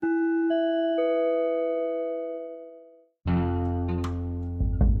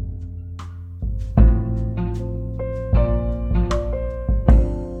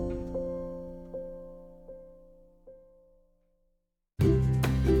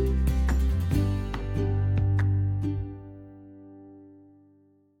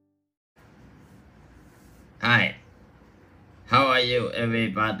you,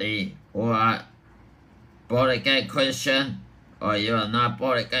 everybody who are born-again Christian, or you are not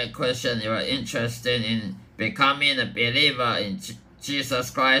born-again Christian, you are interested in becoming a believer in Jesus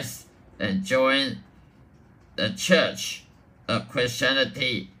Christ and join the Church of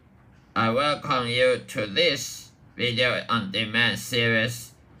Christianity, I welcome you to this video on demand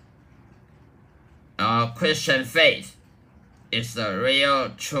series. Our Christian faith is the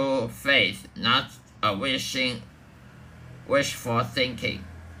real, true faith, not a wishful thinking,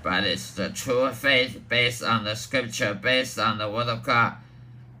 but it's the true faith based on the Scripture, based on the Word of God,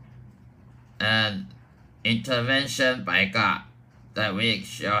 and intervention by God, that we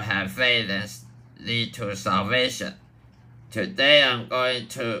shall have faith and lead to salvation. Today I'm going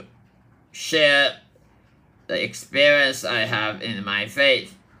to share the experience I have in my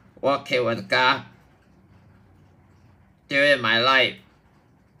faith, walking with God during my life.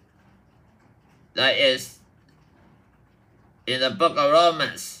 That is in the book of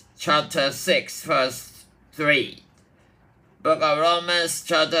Romans, chapter 6, verse 3. Book of Romans,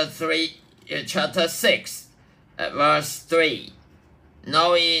 chapter 6, verse 3.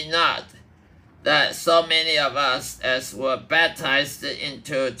 Know ye not that so many of us as were baptized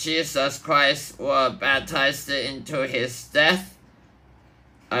into Jesus Christ were baptized into his death?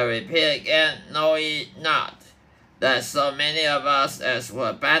 I repeat again, know ye not that so many of us as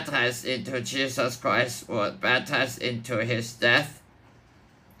were baptized into Jesus Christ were baptized into his death?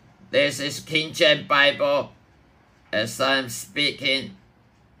 This is KJV Bible, as I'm speaking,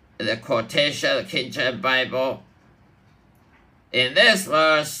 the quotation of KJV Bible. In this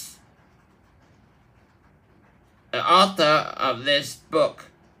verse, the author of this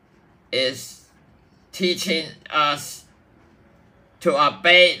book is teaching us to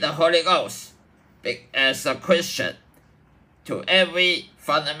obey the Holy Ghost as a Christian. To every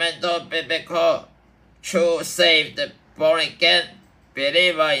fundamental, biblical, true, saved, born-again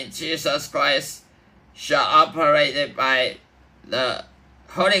believer in Jesus Christ shall operate by the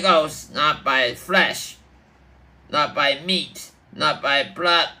Holy Ghost, not by flesh, not by meat, not by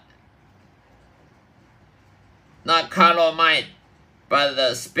blood, not carnal mind, but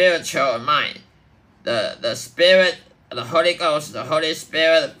the spiritual mind. The Spirit, the Holy Ghost, the Holy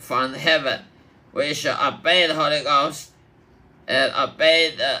Spirit from heaven. We shall obey the Holy Ghost and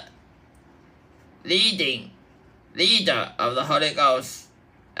obey the leader of the Holy Ghost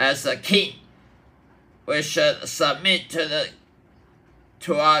as a king. We should submit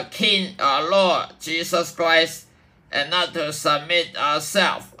to our King, our Lord, Jesus Christ, and not to submit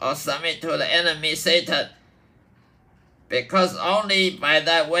ourselves or submit to the enemy, Satan. Because only by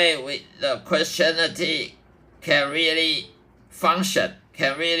that way the Christianity can really function,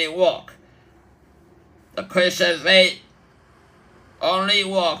 can really work. The Christian faith only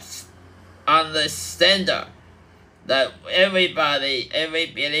works on the standard that everybody, every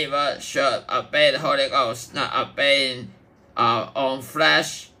believer should obey the Holy Ghost, not obeying our own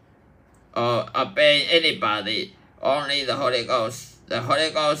flesh or obeying anybody, only the Holy Ghost. The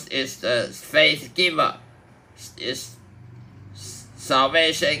Holy Ghost is the faith giver, is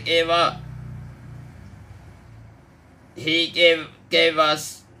salvation giver. He gave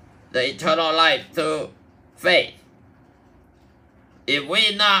us the eternal life through faith. If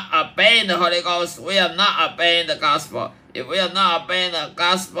we not obeying the Holy Ghost, we are not obeying the gospel. If we are not obeying the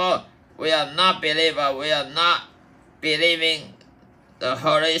gospel, we are not believer. We are not believing the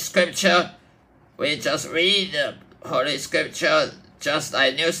Holy Scripture. We just read the Holy Scripture just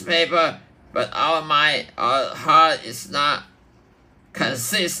like newspaper, but our mind, our heart is not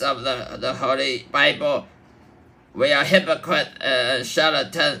consists of the Holy Bible. We are hypocrite and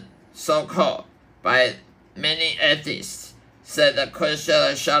charlatan, so-called by many atheists, said the Christian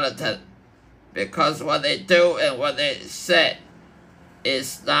are charlatan, because what they do and what they say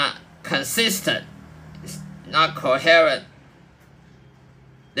is not consistent, it's not coherent.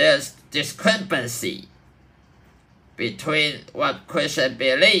 There's discrepancy between what Christians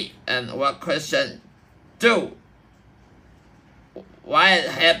believe and what Christians do. Why it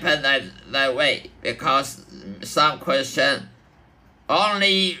happened that way? Because some Christians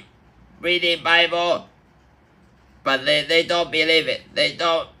only reading Bible, but they don't believe it. They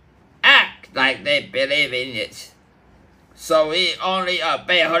don't act like they believe in it. So we only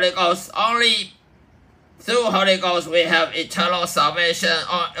obey Holy Ghost. Only through Holy Ghost we have eternal salvation.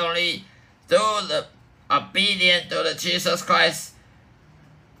 Only through the obedience to the Jesus Christ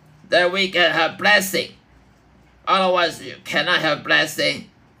that we can have blessing. Otherwise, you cannot have blessing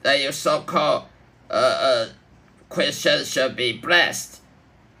that you so-called Christians should be blessed.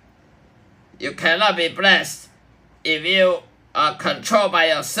 You cannot be blessed if you are controlled by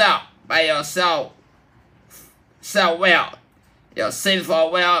yourself, self-will. your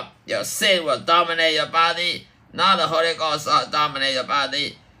sinful will, your sin will dominate your body. Not the Holy Ghost will dominate your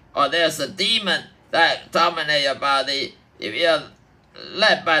body. Or there's a demon that dominates your body. If you're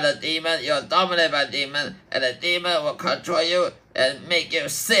led by the demon, you're dominated by the demon, and the demon will control you and make you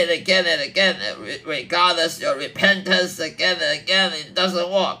sin again and again, regardless your repentance again and again. It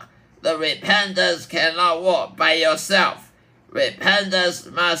doesn't work. The repentance cannot work by yourself. Repentance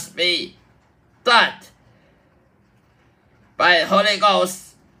must be done by the Holy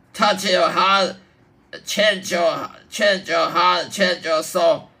Ghost. Touch your heart, change your heart, change your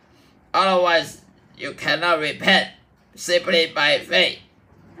soul. Otherwise, you cannot repent simply by faith,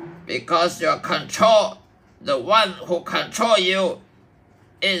 because your control, the one who controls you,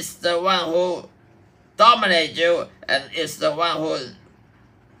 is the one who dominates you and is the one who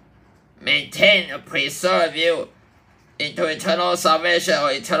maintain or preserve you into eternal salvation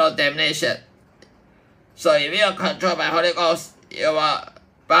or eternal damnation. So if you are controlled by Holy Ghost, you are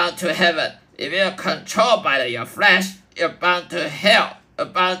bound to heaven. If you are controlled by your flesh, you're bound to hell, you're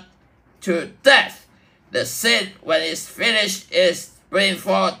bound to death. The sin, when it's finished, is bring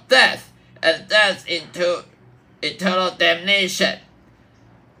forth death, and death into eternal damnation.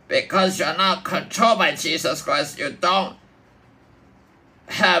 Because you're not controlled by Jesus Christ, you don't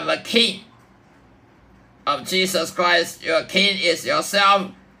have a king of Jesus Christ. Your king is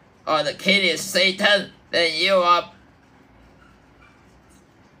yourself, or the king is Satan. Then you are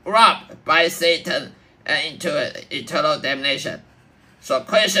robbed by Satan and into eternal damnation. So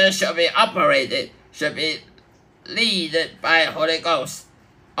Christians should be operated, should be led by Holy Ghost.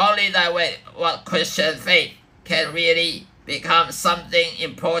 Only that way, what Christian faith can really become something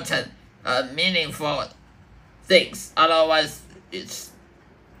important, meaningful things. Otherwise, it's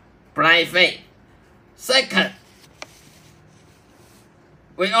blind faith. Second,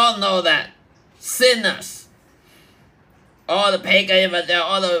 we all know that sinners, all the pagan,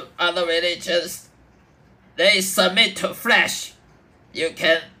 all the other religions, they submit to flesh. You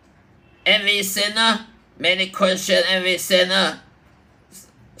can envy sinner, many Christians envy sinner,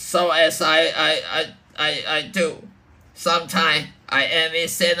 so as I do. Sometimes I envy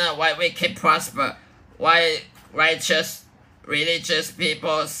sinner, why we can prosper, why righteous, religious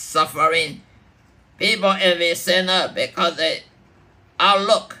people suffering. People envy sinner because they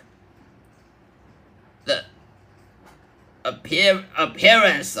outlook the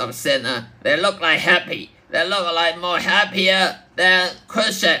appearance of sinner. They look like happy. They look like more happier than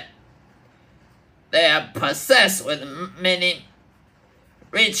Christian. They are possessed with many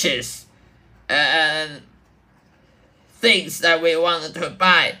riches and things that we wanted to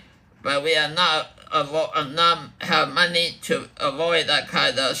buy, but we are not have money to avoid that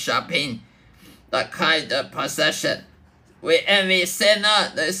kind of shopping, that kind of possession. We envy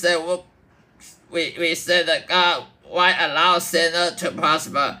sinner. They say, well, we say that God, why allow sinner to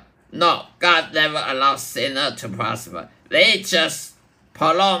prosper? No, God never allows sinner to prosper. They just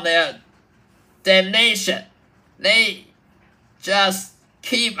prolong their damnation. They just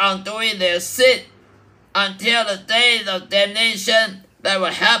keep on doing their sin until the day of damnation that will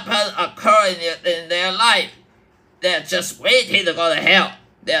happen occur in their life. They're just waiting to go to hell.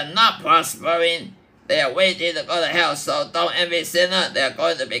 They're not prospering. They are waiting to go to hell. So don't envy sinner. They're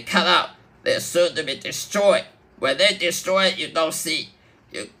going to be cut out. They're soon to be destroyed. When they destroy it, you don't see.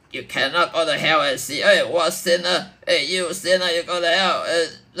 You cannot go to hell and see, hey, what sinner? Hey, you sinner, you go to hell.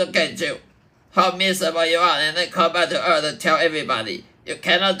 Look at you. How miserable you are. And then come back to earth and tell everybody. You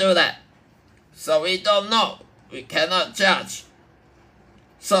cannot do that. So we don't know. We cannot judge.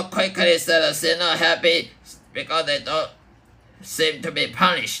 So quickly say the sinner happy because they don't seem to be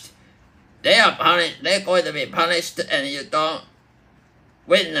punished. They are punished. They're going to be punished, and you don't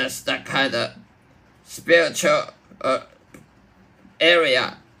witness that kind of spiritual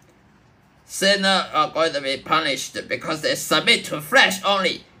area. Sinners are going to be punished because they submit to flesh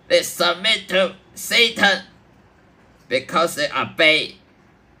only. They submit to Satan because they obey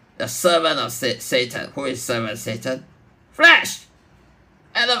the servant of Satan. Who is servant of Satan? Flesh.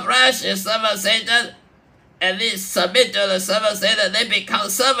 And the flesh is servant of Satan. And they submit to the servant of Satan. They become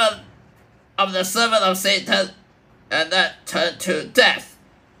servant of the servant of Satan. And that turns to death.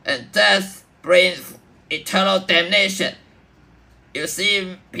 And death brings eternal damnation. You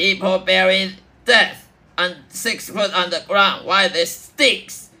see people burying death on 6 foot underground. Why? They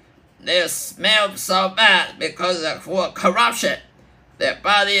stinks. They smell so bad because they're full of corruption. Their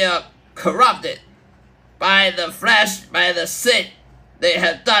body are corrupted by the flesh, by the sin they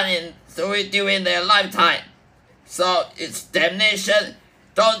have done during their lifetime. So it's damnation.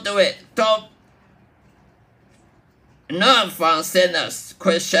 Don't do it. Don't learn from sinners,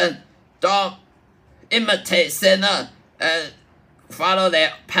 Christian. Don't imitate sinner and follow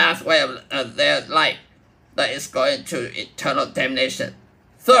their pathway of their life that is going to eternal damnation.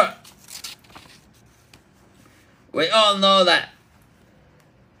 Third, we all know that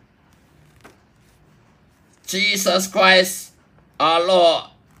Jesus Christ, our Lord,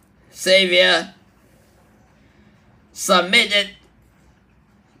 Savior, submitted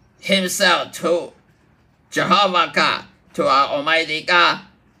himself to Jehovah God, to our Almighty God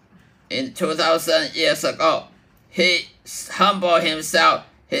in 2,000 years ago. He humbled himself,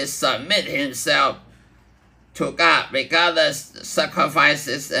 he submitted himself to God, regardless of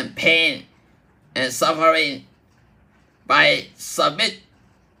sacrifices and pain and suffering. By submit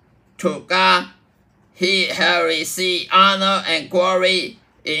to God, he has received honor and glory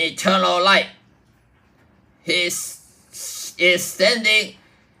in eternal life. He is standing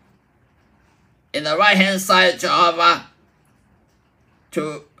in the right hand side of Jehovah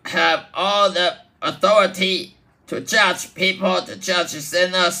to have all the authority to judge people, to judge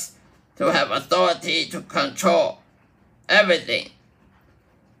sinners, to have authority to control everything.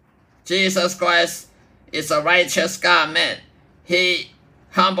 Jesus Christ is a righteous God man. He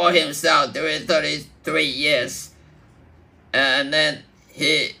humbled himself during 33 years. And then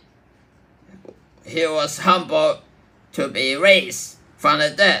he was humbled to be raised from the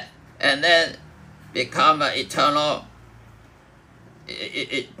dead and then become an eternal,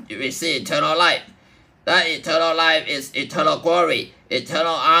 receive eternal life. That eternal life is eternal glory,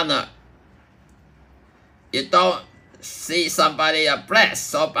 eternal honor. You don't see somebody blessed,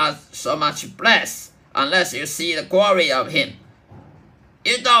 so much blessed, unless you see the glory of him.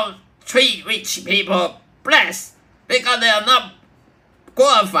 You don't treat rich people blessed because they are not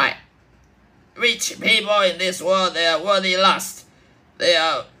glorified. Rich people in this world, they are worldly lust. They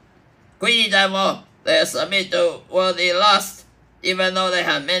are greedy devil. They submit to worldly lust, even though they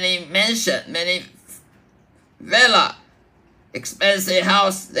have many mansions, many villa, expensive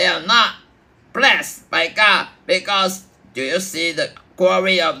house. They are not blessed by God because do you see the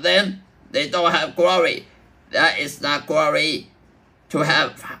glory of them? They don't have glory. That is not glory. To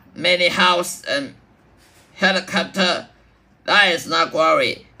have many house and helicopter, that is not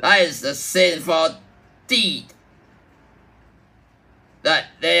glory. That is the sinful deed that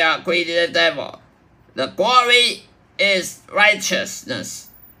they are greedy the devil. The glory is righteousness.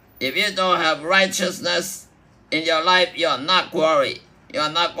 If you don't have righteousness in your life, you are not glory. You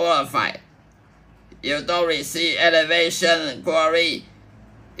are not glorified. You don't receive elevation and glory.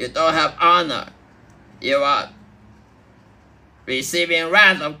 You don't have honor. You are receiving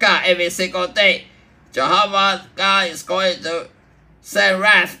wrath of God every single day. Jehovah God is going to send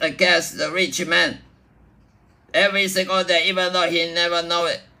wrath against the rich man every single day, even though he never know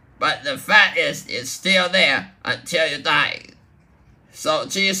it. But the fact is, it's still there until you die. So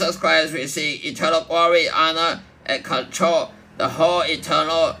Jesus Christ received eternal glory, honor, and control the whole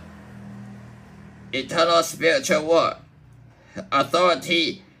eternal spiritual world.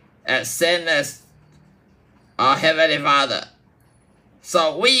 Authority as same as our Heavenly Father.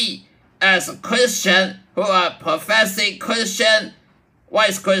 So we, as a Christian, who are professing Christian, what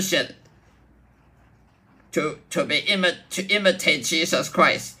is Christian? To imitate Jesus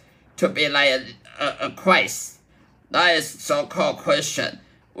Christ, to be like a Christ. That is so-called Christian.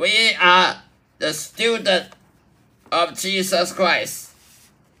 We are the student of Jesus Christ.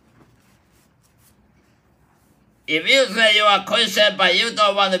 If you say you are Christian but you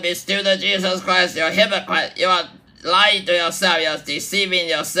don't want to be student of Jesus Christ, you're a hypocrite. You are lying to yourself. You're deceiving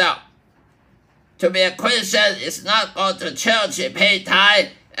yourself. To be a Christian is not go to church, pay tithe,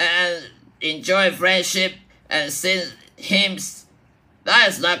 and enjoy friendship and sing hymns. That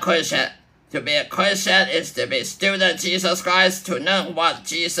is not Christian. To be a Christian is to be student of Jesus Christ, to know what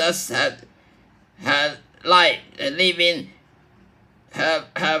Jesus had like living, have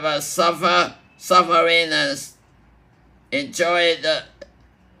a suffering and enjoy the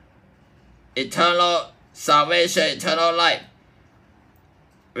eternal salvation, eternal life,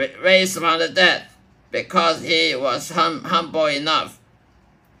 raised from the dead, because he was humble enough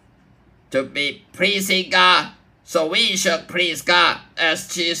to be pleasing God. So we should please God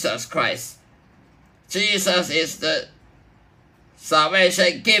as Jesus Christ. Jesus is the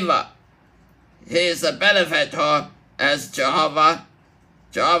salvation giver. He is the benefactor as Jehovah.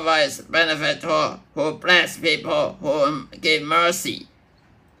 Jehovah is the benefactor who bless people, who give mercy.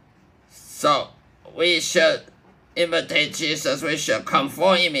 So we should imitate Jesus. We should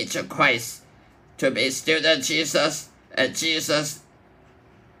conform image of Christ to be student Jesus, and Jesus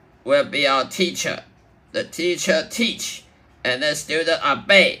will be our teacher. The teacher teach, and the student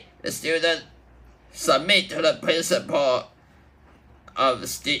obey. The student submit to the principle of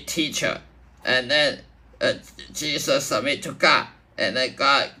the teacher, and then Jesus submit to God. and then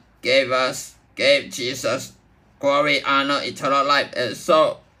God gave Jesus glory, honor, eternal life, and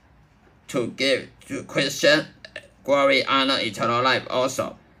so to give to Christian glory, honor, eternal life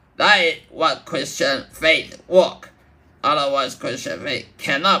also. That is what Christian faith work. Otherwise, Christian faith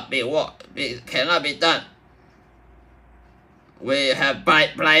cannot be done. We have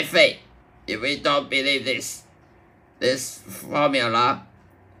blind faith if we don't believe this formula.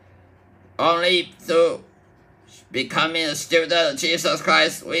 Only through becoming a student of Jesus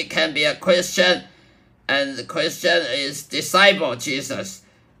Christ, we can be a Christian, and the Christian is disciple of Jesus.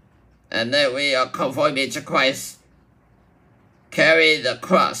 And then we are conforming to Christ. Carry the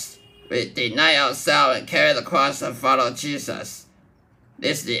cross. We deny ourselves and carry the cross and follow Jesus.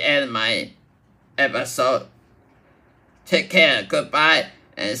 This is the end of my episode. Take care, goodbye,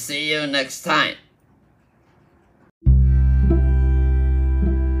 and see you next time.